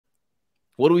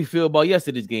What do we feel about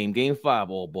yesterday's game, Game 5,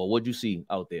 AllBall? What'd you see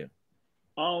out there?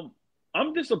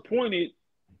 I'm disappointed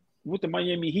with the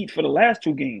Miami Heat for the last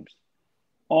two games.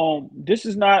 This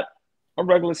is not a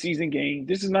regular season game.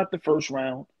 This is not the first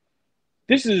round.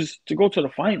 This is to go to the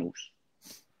finals.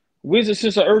 Where's the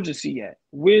sense of urgency at?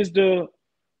 Where's the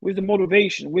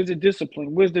motivation? Where's the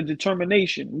discipline? Where's the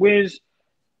determination? Where's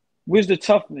the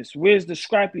toughness? Where's the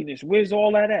scrappiness? Where's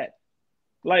all that at?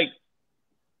 Like,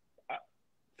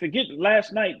 forget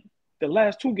last night, the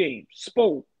last two games.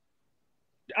 Spo.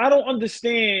 I don't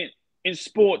understand in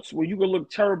sports where you can look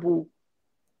terrible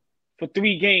for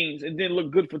 3 games and then look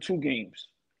good for 2 games.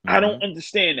 I don't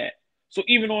understand that. So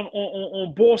even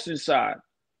on Boston's side,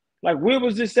 like, where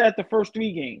was this at the first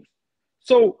 3 games?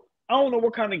 So I don't know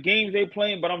what kind of games they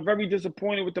playing, but I'm very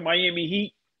disappointed with the Miami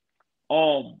Heat.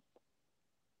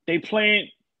 They playing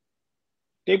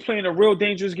a real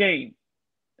dangerous game.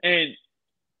 And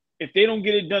if they don't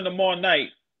get it done tomorrow night,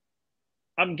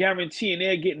 I'm guaranteeing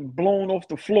they're getting blown off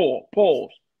the floor,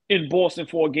 pause, in Boston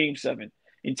for a Game 7.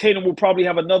 And Tatum will probably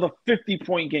have another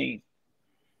 50-point game.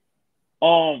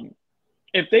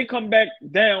 If they come back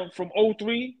down from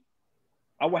 0-3,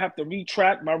 I will have to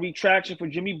retract my retraction for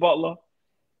Jimmy Butler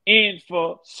and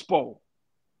for Spo.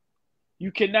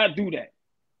 You cannot do that.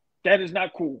 That is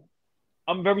not cool.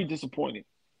 I'm very disappointed.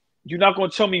 You're not going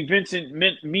to tell me Vincent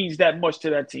means that much to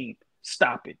that team.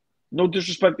 Stop it. No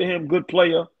disrespect to him, good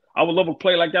player. I would love a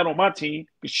player like that on my team.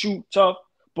 Could shoot, tough.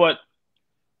 But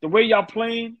the way y'all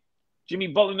playing, Jimmy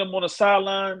Butler and them on the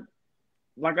sideline,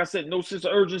 like I said, no sense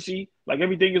of urgency, like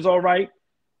everything is all right.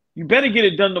 You better get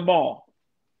it done tomorrow.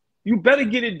 You better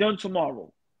get it done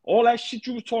tomorrow. All that shit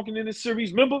you was talking in this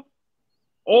series, remember?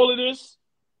 All of this.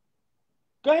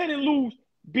 Go ahead and lose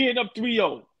being up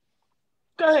 3-0.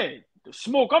 Go ahead. The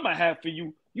smoke I'm going to have for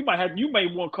you, you may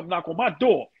want to come knock on my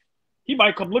door. He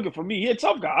might come looking for me. He's a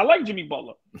tough guy. I like Jimmy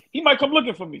Butler. He might come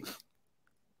looking for me.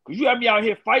 Because you have me out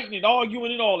here fighting and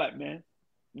arguing and all that, man.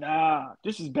 Nah,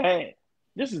 this is bad.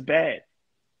 This is bad.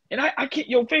 And I can't,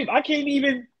 Faith, I can't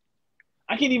even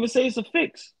say it's a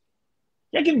fix.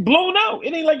 Y'all getting blown out.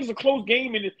 It ain't like it's a close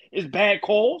game and it's bad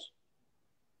calls.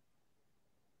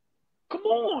 Come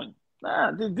on.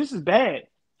 Nah, this is bad.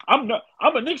 I'm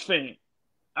a Knicks fan.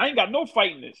 I ain't got no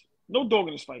fight in this. No dog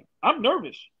in this fight. I'm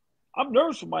nervous. I'm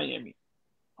nervous for Miami.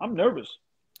 I'm nervous.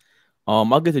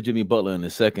 I'll get to Jimmy Butler in a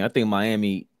second. I think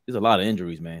Miami, there's a lot of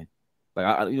injuries, man. Like,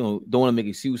 I don't want to make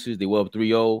excuses. They were up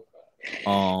 3-0.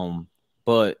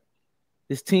 But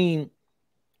this team,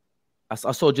 I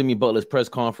saw Jimmy Butler's press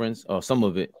conference, some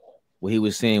of it, where he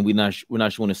was saying we're not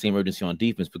showing the same urgency on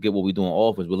defense. Forget what we do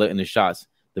on offense. We're letting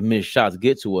the missed shots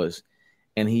get to us.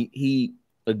 And he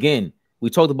again, we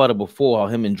talked about it before, how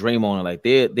him and Draymond are like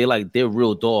they're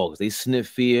real dogs. They sniff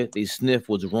fear. They sniff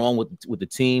what's wrong with the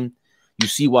team. You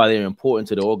see why they're important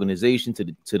to the organization,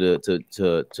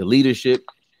 to leadership.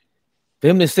 For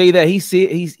him to say that,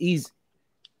 he's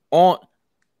on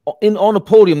the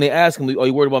podium. They ask him, "Are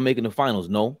you worried about making the finals?"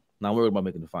 No, not worried about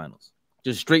making the finals.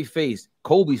 Just straight face,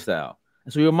 Kobe style.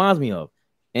 That's what he reminds me of.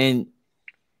 And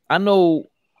I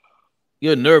know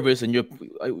you're nervous and you're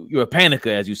a panicker,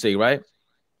 as you say, right?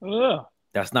 Yeah.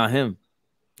 That's not him.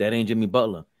 That ain't Jimmy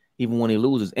Butler, even when he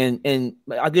loses. And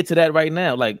I'll get to that right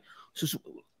now. Like,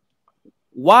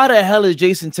 why the hell is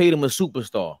Jason Tatum a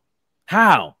superstar?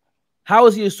 How? How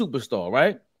is he a superstar,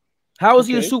 right? How is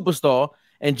he a superstar?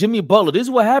 And Jimmy Butler, this is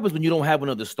what happens when you don't have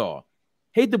another star.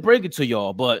 Hate to break it to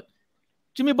y'all, but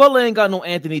Jimmy Butler ain't got no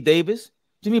Anthony Davis.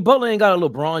 Jimmy Butler ain't got a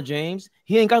LeBron James.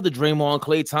 He ain't got the Draymond,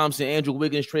 Klay Thompson, Andrew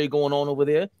Wiggins trade going on over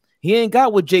there. He ain't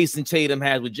got what Jason Tatum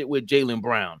has with Jaylen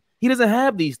Brown. He doesn't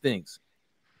have these things.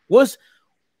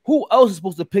 Who else is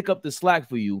supposed to pick up the slack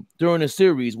for you during a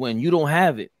series when you don't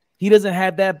have it? He doesn't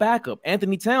have that backup.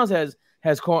 Anthony Towns has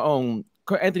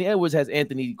Anthony Edwards has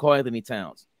Karl Anthony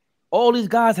Towns. All these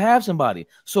guys have somebody.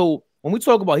 So when we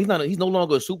talk about he's no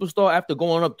longer a superstar after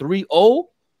going up 3-0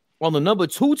 on the number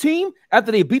 2 team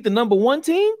after they beat the number 1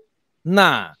 team,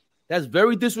 nah, that's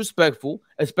very disrespectful,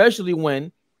 especially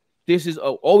when this is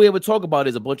all we ever talk about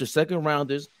is a bunch of second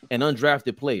rounders and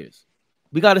undrafted players.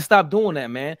 We got to stop doing that,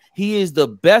 man. He is the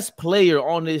best player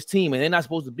on this team, and they're not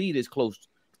supposed to be this close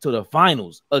to the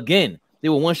finals. Again, they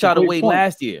were one shot away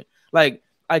last year. Like,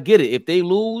 I get it. If they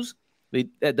lose,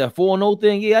 that 4-0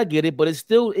 thing, yeah, I get it. But it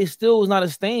still is not a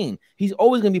stain. He's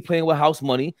always going to be playing with house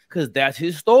money because that's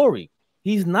his story.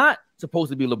 He's not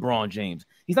supposed to be LeBron James.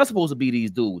 He's not supposed to be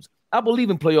these dudes. I believe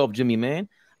in playoff Jimmy, man.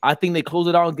 I think they close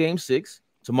it out in Game 6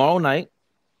 tomorrow night.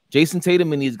 Jason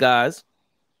Tatum and these guys,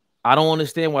 I don't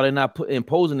understand why they're not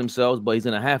imposing themselves, but he's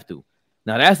going to have to.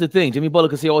 Now, that's the thing. Jimmy Butler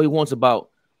can say all he wants about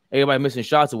everybody missing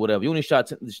shots or whatever. You only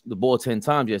shot the ball 10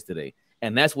 times yesterday.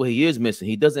 And that's what he is missing.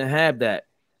 He doesn't have that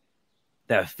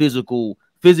physically,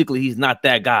 he's not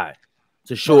that guy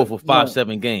to show up for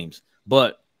 5-7 games.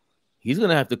 But he's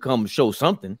gonna have to come show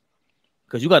something,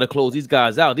 because you got to close these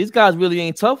guys out. These guys really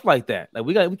ain't tough like that. Like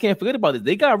we can't forget about this.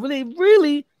 They got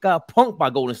really got punked by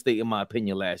Golden State, in my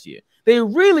opinion, last year. They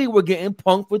really were getting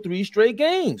punked for 3 straight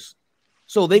games.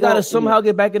 So they got to somehow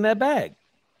get back in that bag.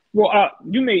 Well,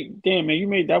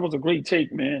 that was a great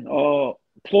take, man.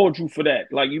 Applaud you for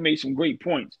that. Like, you made some great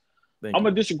points. I'm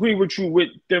gonna disagree with you with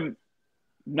them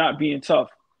not being tough.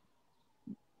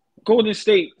 Golden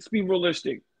State, let's be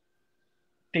realistic.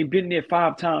 They've been there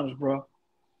 5 times, bro.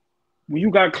 When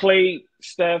you got Clay,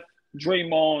 Steph,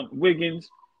 Draymond, Wiggins,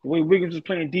 the way Wiggins was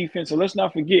playing defense, and let's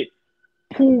not forget,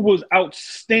 Poole was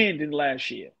outstanding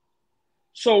last year.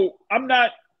 So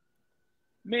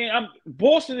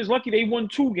Boston is lucky they won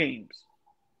 2 games.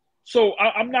 So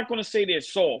I'm not going to say they're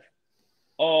soft.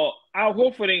 Al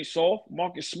Horford ain't soft.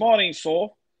 Marcus Smart ain't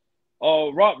soft.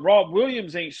 Rob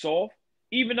Williams ain't soft.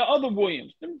 Even the other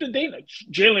Williams.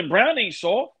 Jaylen Brown ain't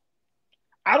soft.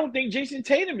 I don't think Jason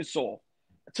Tatum is soft.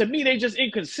 To me, they're just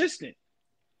inconsistent.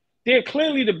 They're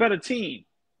clearly the better team.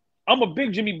 I'm a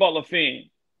big Jimmy Butler fan,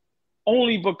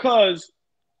 only because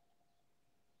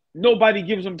nobody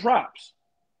gives him props.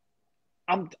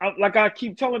 I'm like I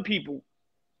keep telling people,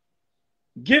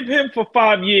 give him for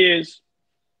 5 years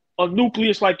a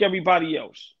nucleus like everybody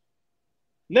else.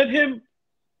 Let him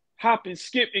hop and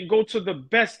skip and go to the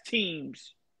best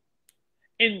teams.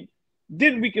 And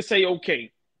then we can say,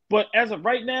 okay. But as of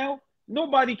right now,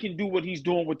 nobody can do what he's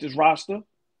doing with this roster.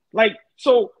 Like,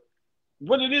 so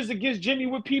what it is against Jimmy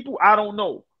with people, I don't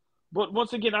know. But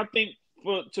once again, I think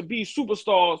to be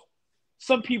superstars,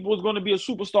 some people is going to be a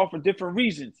superstar for different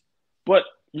reasons. But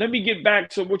let me get back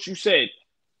to what you said.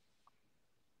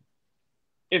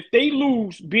 If they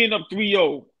lose being up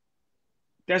 3-0,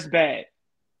 that's bad.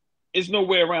 There's no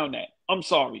way around that. I'm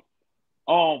sorry.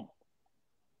 Will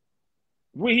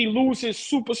he lose his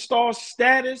superstar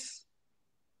status?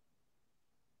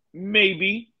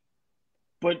 Maybe.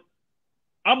 But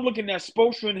I'm looking at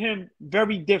Spoelstra and him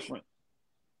very different.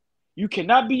 You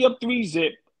cannot be up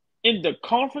 3-0 in the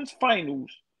conference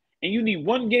finals, and you need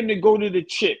 1 game to go to the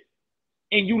chip,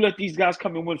 and you let these guys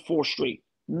come and win 4 straight.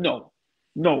 No.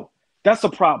 That's a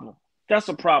problem.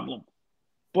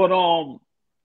 But